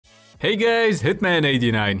Hey guys,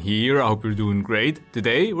 Hitman89 here, I hope you're doing great.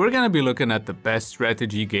 Today, we're gonna be looking at the best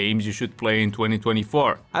strategy games you should play in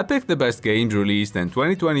 2024. I picked the best games released in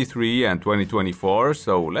 2023 and 2024,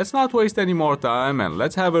 so let's not waste any more time and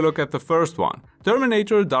let's have a look at the first one.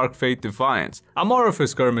 Terminator Dark Fate Defiance. I'm more of a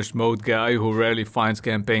skirmish mode guy who rarely finds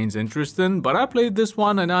campaigns interesting, but I played this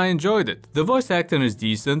one and I enjoyed it. The voice acting is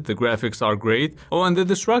decent, the graphics are great, and the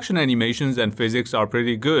destruction animations and physics are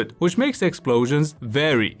pretty good, which makes explosions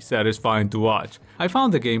very satisfying to watch. I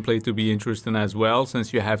found the gameplay to be interesting as well,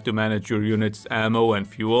 since you have to manage your unit's ammo and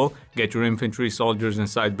fuel, get your infantry soldiers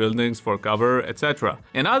inside buildings for cover, etc.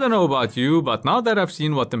 And I don't know about you, but now that I've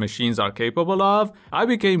seen what the machines are capable of, I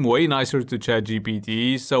became way nicer to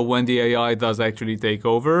ChatGPT, so when the AI does actually take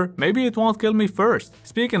over, maybe it won't kill me first.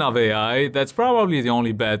 Speaking of AI, that's probably the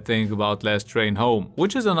only bad thing about Last Train Home,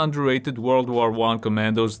 which is an underrated World War I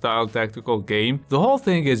commando-style tactical game. The whole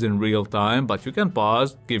thing is in real time, but you can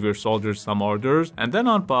pause, give your soldiers some orders, and then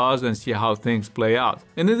unpause and see how things play out.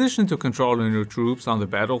 In addition to controlling your troops on the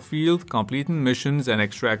battlefield, completing missions and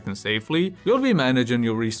extracting safely, you'll be managing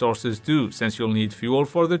your resources too, since you'll need fuel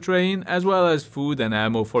for the train, as well as food and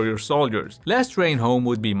ammo for your soldiers. Last Train Home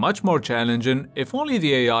would be much more challenging if only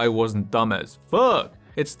the AI wasn't dumb as fuck.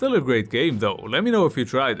 It's still a great game though, let me know if you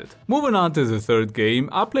tried it. Moving on to the third game,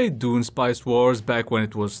 I played Dune Spice Wars back when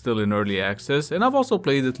it was still in early access, and I've also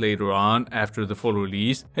played it later on, after the full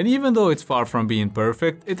release, and even though it's far from being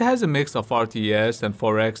perfect, it has a mix of RTS and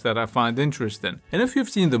 4X that I find interesting. And if you've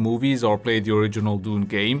seen the movies or played the original Dune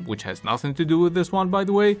game, which has nothing to do with this one by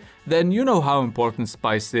the way, then you know how important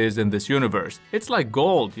spice is in this universe. It's like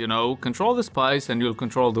gold, you know, control the spice and you'll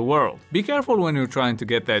control the world. Be careful when you're trying to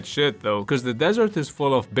get that shit though, cause the desert is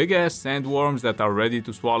full of big-ass sandworms that are ready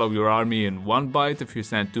to swallow your army in one bite if you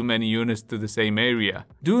send too many units to the same area.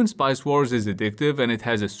 Dune Spice Wars is addictive and it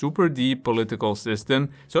has a super deep political system,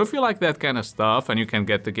 so if you like that kind of stuff and you can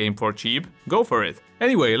get the game for cheap, go for it.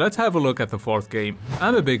 Anyway, let's have a look at the fourth game.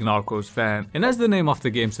 I'm a big Narcos fan, and as the name of the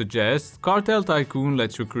game suggests, Cartel Tycoon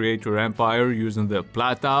lets you create your empire using the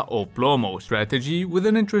Plata o Plomo strategy with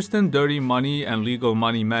an interesting dirty money and legal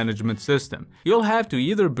money management system. You'll have to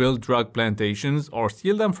either build drug plantations or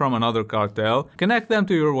steal them from another cartel, connect them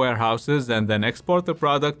to your warehouses, and then export the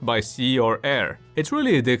product by sea or air. It's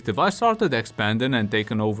really addictive. I started expanding and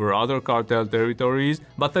taking over other cartel territories,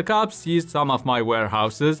 but the cops seized some of my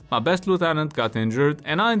warehouses, my best lieutenant got injured,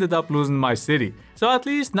 and I ended up losing my city. So at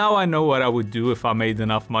least now I know what I would do if I made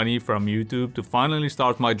enough money from YouTube to finally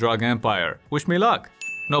start my drug empire. Wish me luck.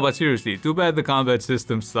 No, but seriously, too bad the combat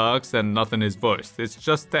system sucks and nothing is voiced, it's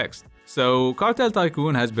just text. So, Cartel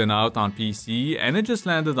Tycoon has been out on PC and it just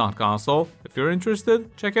landed on console. If you're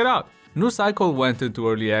interested, check it out. New Cycle went into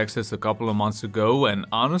early access a couple of months ago, and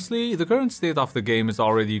honestly, the current state of the game is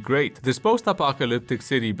already great. This post-apocalyptic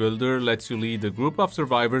city builder lets you lead a group of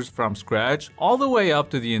survivors from scratch all the way up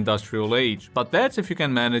to the industrial age. But that's if you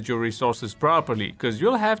can manage your resources properly, cause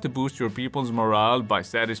you'll have to boost your people's morale by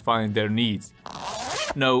satisfying their needs.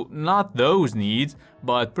 No, not those needs,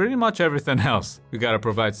 but pretty much everything else. You gotta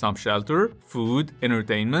provide some shelter, food,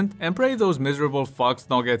 entertainment, and pray those miserable fucks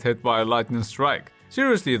don't get hit by a lightning strike.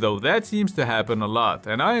 Seriously though, that seems to happen a lot,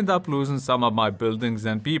 and I end up losing some of my buildings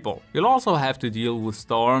and people. You'll also have to deal with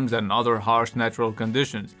storms and other harsh natural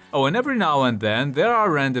conditions. Oh, and every now and then there are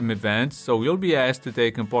random events, so you'll be asked to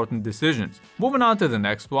take important decisions. Moving on to the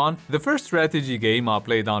next one, the first strategy game I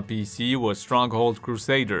played on PC was Stronghold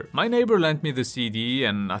Crusader. My neighbor lent me the CD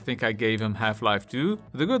and I think I gave him Half-Life 2.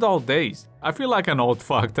 The good old days. I feel like an old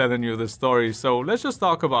fuck telling you the story, so let's just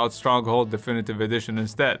talk about Stronghold Definitive Edition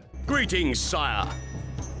instead. Greetings, sire.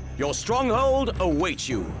 Your stronghold awaits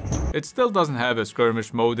you. It still doesn't have a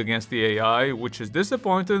skirmish mode against the AI, which is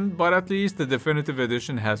disappointing, but at least the Definitive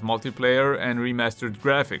Edition has multiplayer and remastered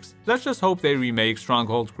graphics. Let's just hope they remake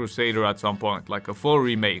Stronghold Crusader at some point, like a full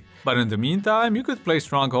remake. But in the meantime, you could play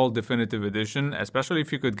Stronghold Definitive Edition, especially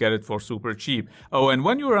if you could get it for super cheap. Oh, and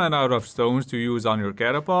when you run out of stones to use on your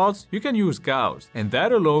catapults, you can use cows, and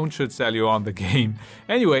that alone should sell you on the game.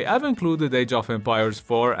 Anyway, I've included Age of Empires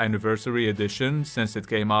 4 Anniversary Edition since it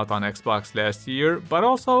came out on Xbox last year, but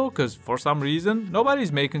also because for some reason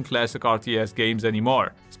nobody's making classic RTS games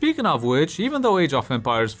anymore. Speaking of which, even though Age of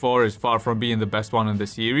Empires 4 is far from being the best one in the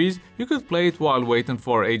series, you could play it while waiting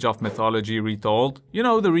for Age of Mythology Retold, you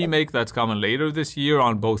know, the remake that's coming later this year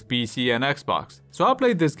on both PC and Xbox. So I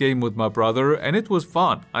played this game with my brother and it was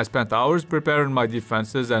fun. I spent hours preparing my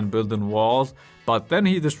defenses and building walls, but then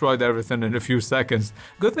he destroyed everything in a few seconds.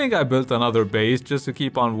 Good thing I built another base just to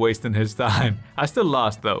keep on wasting his time. I still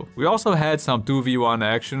lost though. We also had some 2v1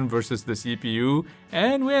 action versus the CPU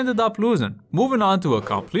and we ended up losing. Moving on to a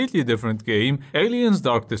completely different game, Aliens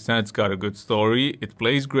Dark Descent's got a good story, it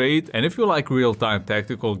plays great, and if you like real-time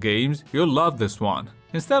tactical games, you'll love this one.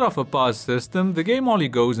 Instead of a pause system, the game only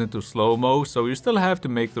goes into slow-mo, so you still have to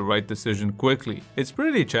make the right decision quickly. It's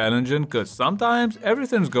pretty challenging cause sometimes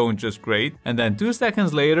everything's going just great and then 2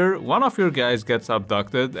 seconds later, one of your guys gets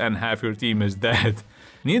abducted and half your team is dead.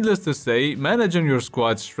 Needless to say, managing your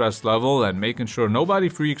squad's stress level and making sure nobody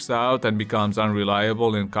freaks out and becomes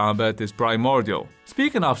unreliable in combat is primordial.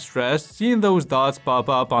 Speaking of stress, seeing those dots pop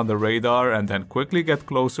up on the radar and then quickly get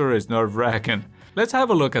closer is nerve-wracking. Let's have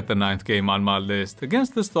a look at the 9th game on my list.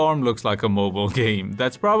 Against the Storm looks like a mobile game.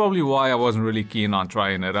 That's probably why I wasn't really keen on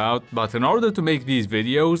trying it out, but in order to make these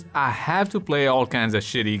videos, I have to play all kinds of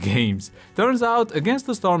shitty games. Turns out, Against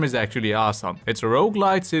the Storm is actually awesome. It's a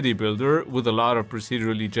roguelite city builder with a lot of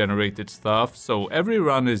procedurally generated stuff, so every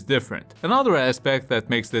run is different. Another aspect that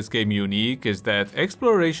makes this game unique is that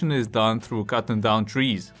exploration is done through cutting down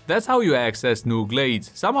trees. That's how you access new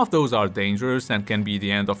glades. Some of those are dangerous and can be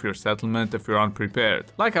the end of your settlement if you're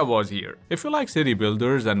unprepared, like I was here. If you like city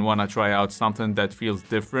builders and wanna try out something that feels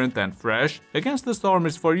different and fresh, Against the Storm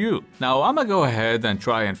is for you. Now I'ma go ahead and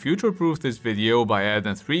try and future-proof this video by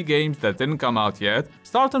adding 3 games that didn't come out yet,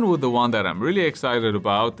 starting with the one that I'm really excited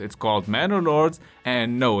about. It's called Manor Lords,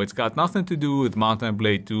 and no, it's got nothing to do with Mount &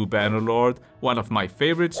 Blade 2 Bannerlord, one of my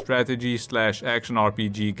favorite strategy/action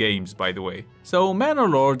RPG games, by the way. So Manor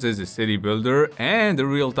Lords is a city builder and a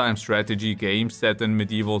real-time strategy game set in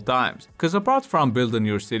medieval times. Cause apart from building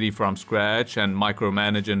your city from scratch and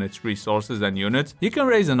micromanaging its resources and units, you can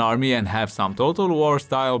raise an army and have some Total War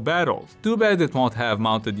style battles. Too bad it won't have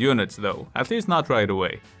mounted units though, at least not right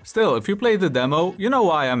away. Still, if you play the demo, you know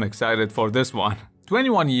why I'm excited for this one.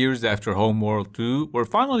 21 years after Homeworld 2, we're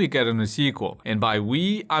finally getting a sequel, and by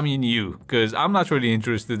we, I mean you, cause I'm not really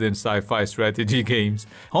interested in sci-fi strategy games.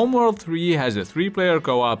 Homeworld 3 has a 3-player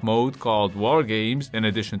co-op mode called War Games, in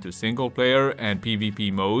addition to single-player and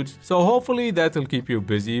PvP modes, so hopefully that'll keep you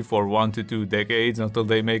busy for 1 to 2 decades until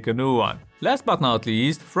they make a new one. Last but not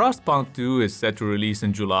least, Frostpunk 2 is set to release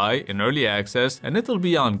in July in early access and it'll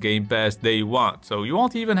be on Game Pass day 1, so you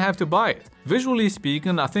won't even have to buy it. Visually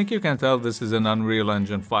speaking, I think you can tell this is an Unreal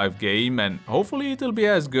Engine 5 game and hopefully it'll be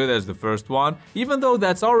as good as the first one, even though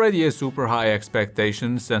that's already a super high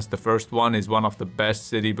expectation since the first one is one of the best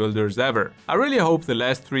city builders ever. I really hope the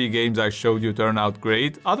last 3 games I showed you turn out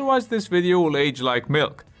great, otherwise this video will age like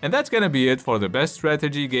milk. And that's gonna be it for the best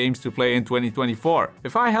strategy games to play in 2024.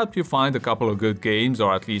 If I helped you find a couple of good games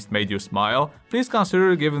or at least made you smile, please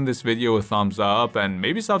consider giving this video a thumbs up and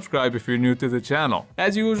maybe subscribe if you're new to the channel.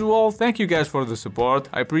 As usual, thank you guys for the support,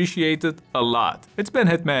 I appreciate it a lot. It's been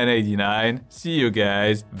Hitman89, see you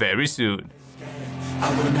guys very soon. I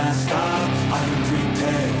will not stop, I am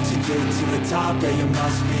prepared to get to the top, yeah, you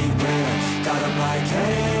must be rare. Got 'em like,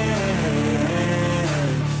 hey.